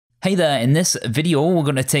Hey there, in this video we're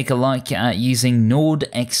going to take a look at using Node,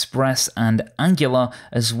 Express and Angular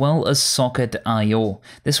as well as Socket.io.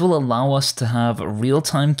 This will allow us to have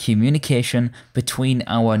real-time communication between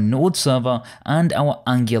our Node server and our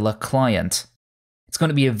Angular client. It's going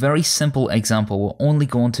to be a very simple example. We're only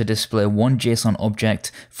going to display one JSON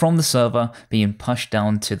object from the server being pushed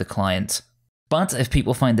down to the client. But if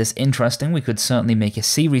people find this interesting, we could certainly make a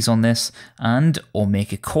series on this or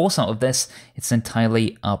make a course out of this. It's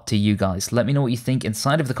entirely up to you guys. Let me know what you think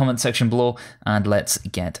inside of the comment section below and let's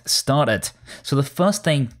get started. So the first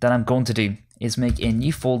thing that I'm going to do is make a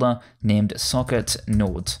new folder named Socket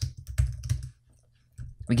Node.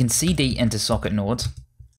 We can cd into Socket Node.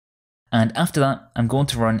 And after that, I'm going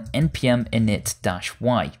to run npm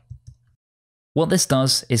init-y. What this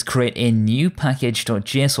does is create a new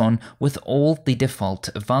package.json with all the default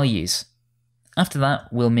values. After that,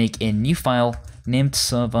 we'll make a new file named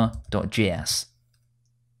server.js.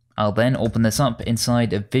 I'll then open this up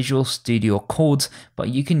inside of Visual Studio Code, but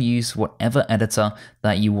you can use whatever editor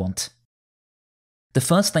that you want. The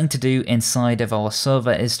first thing to do inside of our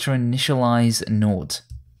server is to initialize Node.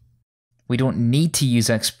 We don't need to use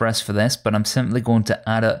Express for this, but I'm simply going to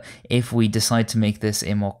add it if we decide to make this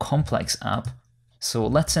a more complex app. So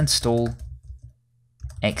let's install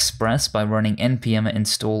Express by running npm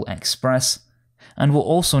install express, and we'll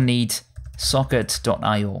also need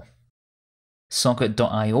socket.io.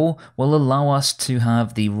 Socket.io will allow us to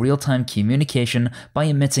have the real-time communication by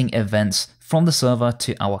emitting events from the server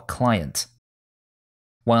to our client.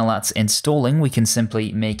 While that's installing, we can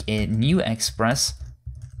simply make a new Express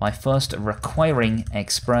by first requiring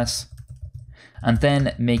Express and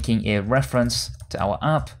then making a reference to our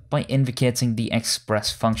app by invocating the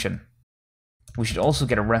Express function. We should also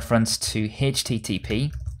get a reference to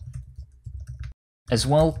HTTP as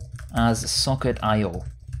well as Socket.io.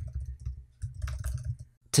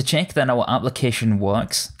 To check that our application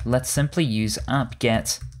works, let's simply use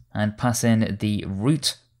apt-get and pass in the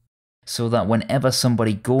root so that whenever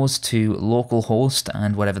somebody goes to localhost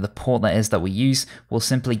and whatever the port that is that we use, we'll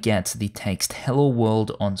simply get the text hello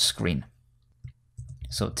world on screen.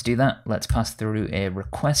 So to do that, let's pass through a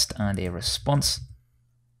request and a response.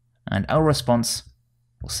 And our response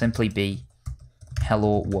will simply be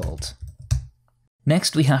hello world.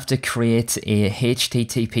 Next, we have to create a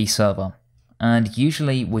HTTP server. And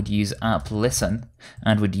usually would use app listen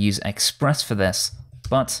and would use Express for this.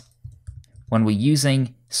 But when we're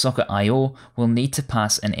using Socket.io, we'll need to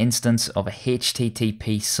pass an instance of a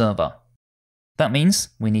HTTP server. That means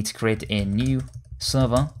we need to create a new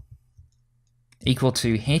server equal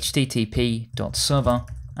to http.server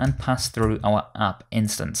and pass through our app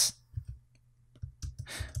instance.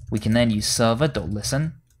 We can then use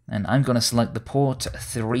server.listen, and I'm going to select the port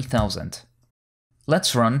 3000.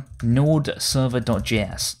 Let's run node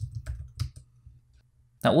server.js.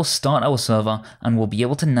 That will start our server and we'll be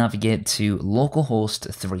able to navigate to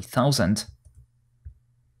localhost 3000.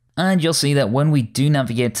 And you'll see that when we do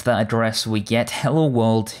navigate to that address, we get hello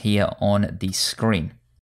world here on the screen.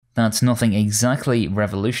 That's nothing exactly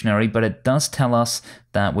revolutionary, but it does tell us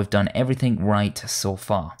that we've done everything right so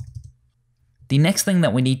far. The next thing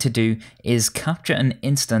that we need to do is capture an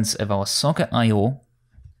instance of our Socket.io.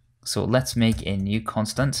 So let's make a new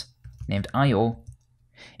constant named io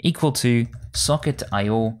equal to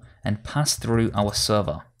socket.io and pass through our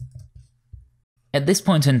server. At this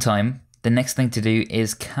point in time, the next thing to do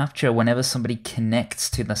is capture whenever somebody connects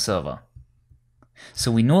to the server.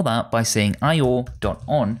 So we know that by saying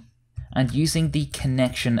io.on and using the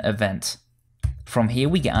connection event. From here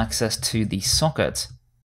we get access to the socket,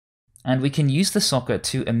 and we can use the socket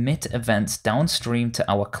to emit events downstream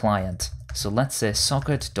to our client. So let's say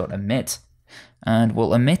socket.emit, and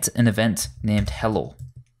we'll emit an event named hello.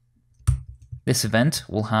 This event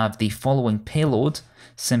will have the following payload,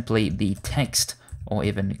 simply the text or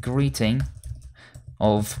even greeting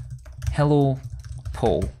of hello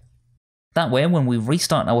Paul. That way, when we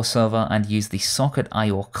restart our server and use the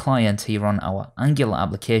Socket.io client here on our Angular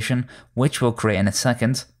application, which we'll create in a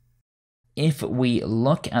second, if we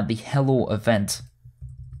look at the hello event,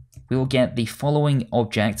 we will get the following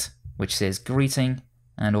object, which says greeting,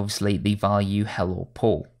 and obviously the value hello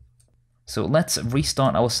Paul. So let's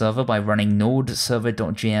restart our server by running node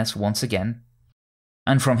server.js once again.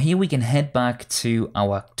 And from here we can head back to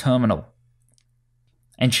our terminal.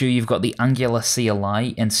 Ensure you've got the Angular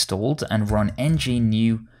CLI installed and run ng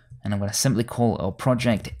new, and I'm going to simply call our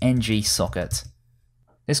project ng socket.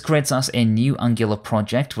 This creates us a new Angular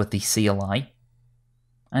project with the CLI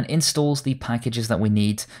and installs the packages that we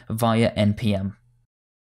need via npm.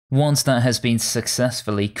 Once that has been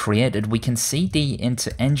successfully created, we can cd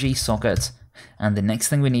into ng socket And the next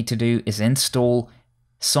thing we need to do is install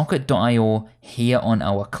socket.io here on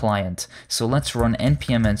our client. So let's run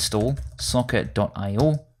npm install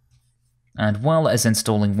socket.io. And while it is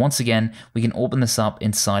installing once again, we can open this up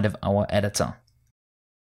inside of our editor.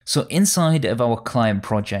 So inside of our client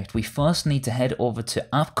project, we first need to head over to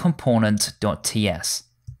appcomponent.ts.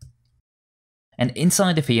 And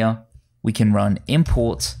inside of here, we can run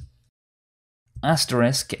import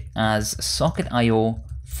asterisk as socket.io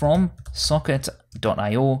from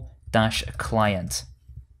socket.io-client.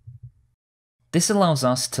 This allows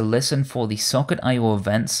us to listen for the socket.io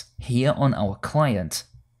events here on our client.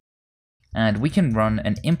 And we can run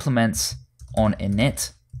an implement on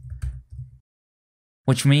init,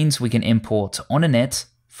 which means we can import on init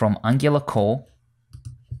from Angular core.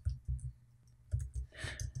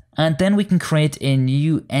 And then we can create a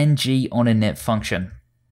new ng on init function.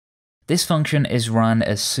 This function is run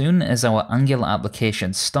as soon as our Angular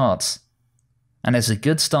application starts, and is a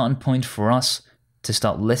good starting point for us to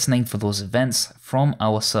start listening for those events from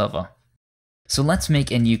our server. So let's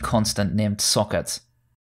make a new constant named socket,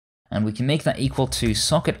 and we can make that equal to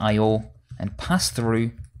socket.io and pass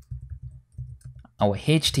through our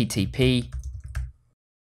http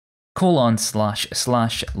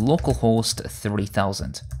 ://localhost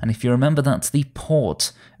 3000. And if you remember, that's the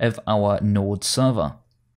port of our node server.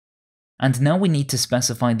 And now we need to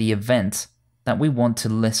specify the event that we want to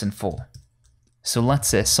listen for. So let's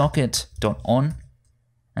say socket.on,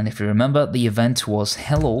 and if you remember, the event was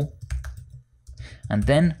hello, and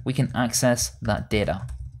then we can access that data.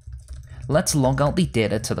 Let's log out the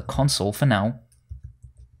data to the console for now.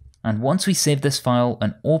 And once we save this file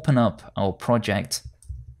and open up our project,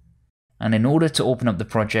 and in order to open up the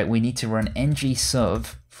project, we need to run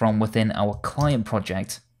ng-serve from within our client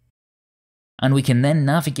project. And we can then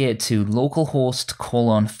navigate to localhost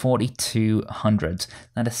 :4200.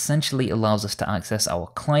 That essentially allows us to access our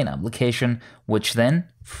client application, which then,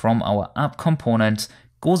 from our app component,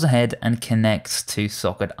 goes ahead and connects to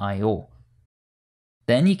socket.io.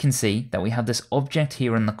 Then you can see that we have this object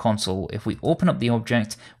here in the console. If we open up the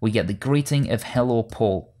object, we get the greeting of hello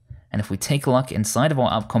Paul. And if we take a look inside of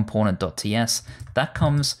our app component.ts, that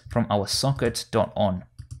comes from our socket.on.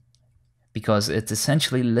 Because it's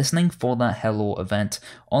essentially listening for that hello event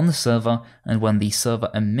on the server, and when the server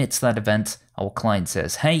emits that event, our client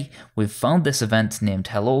says, hey, we've found this event named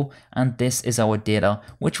hello, and this is our data,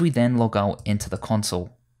 which we then log out into the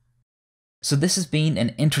console. So this has been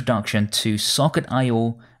an introduction to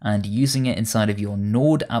socket.io and using it inside of your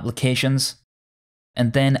node applications,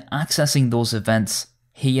 and then accessing those events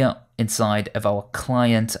here inside of our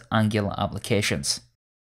client Angular applications.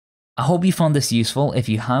 I hope you found this useful. If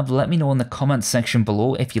you have, let me know in the comments section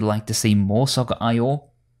below if you'd like to see more socket.io.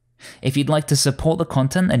 If you'd like to support the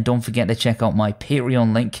content, then don't forget to check out my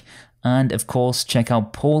Patreon link, and of course check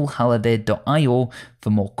out paulhalliday.io for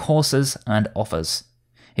more courses and offers.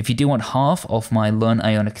 If you do want half off my Learn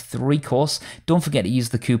Ionic 3 course, don't forget to use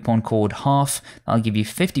the coupon code HALF. That'll give you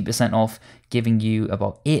 50% off, giving you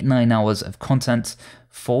about 8-9 hours of content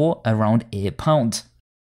for around £8.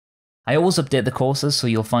 I always update the courses, so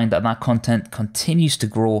you'll find that content continues to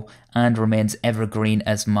grow and remains evergreen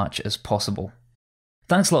as much as possible.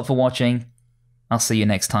 Thanks a lot for watching. I'll see you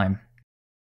next time.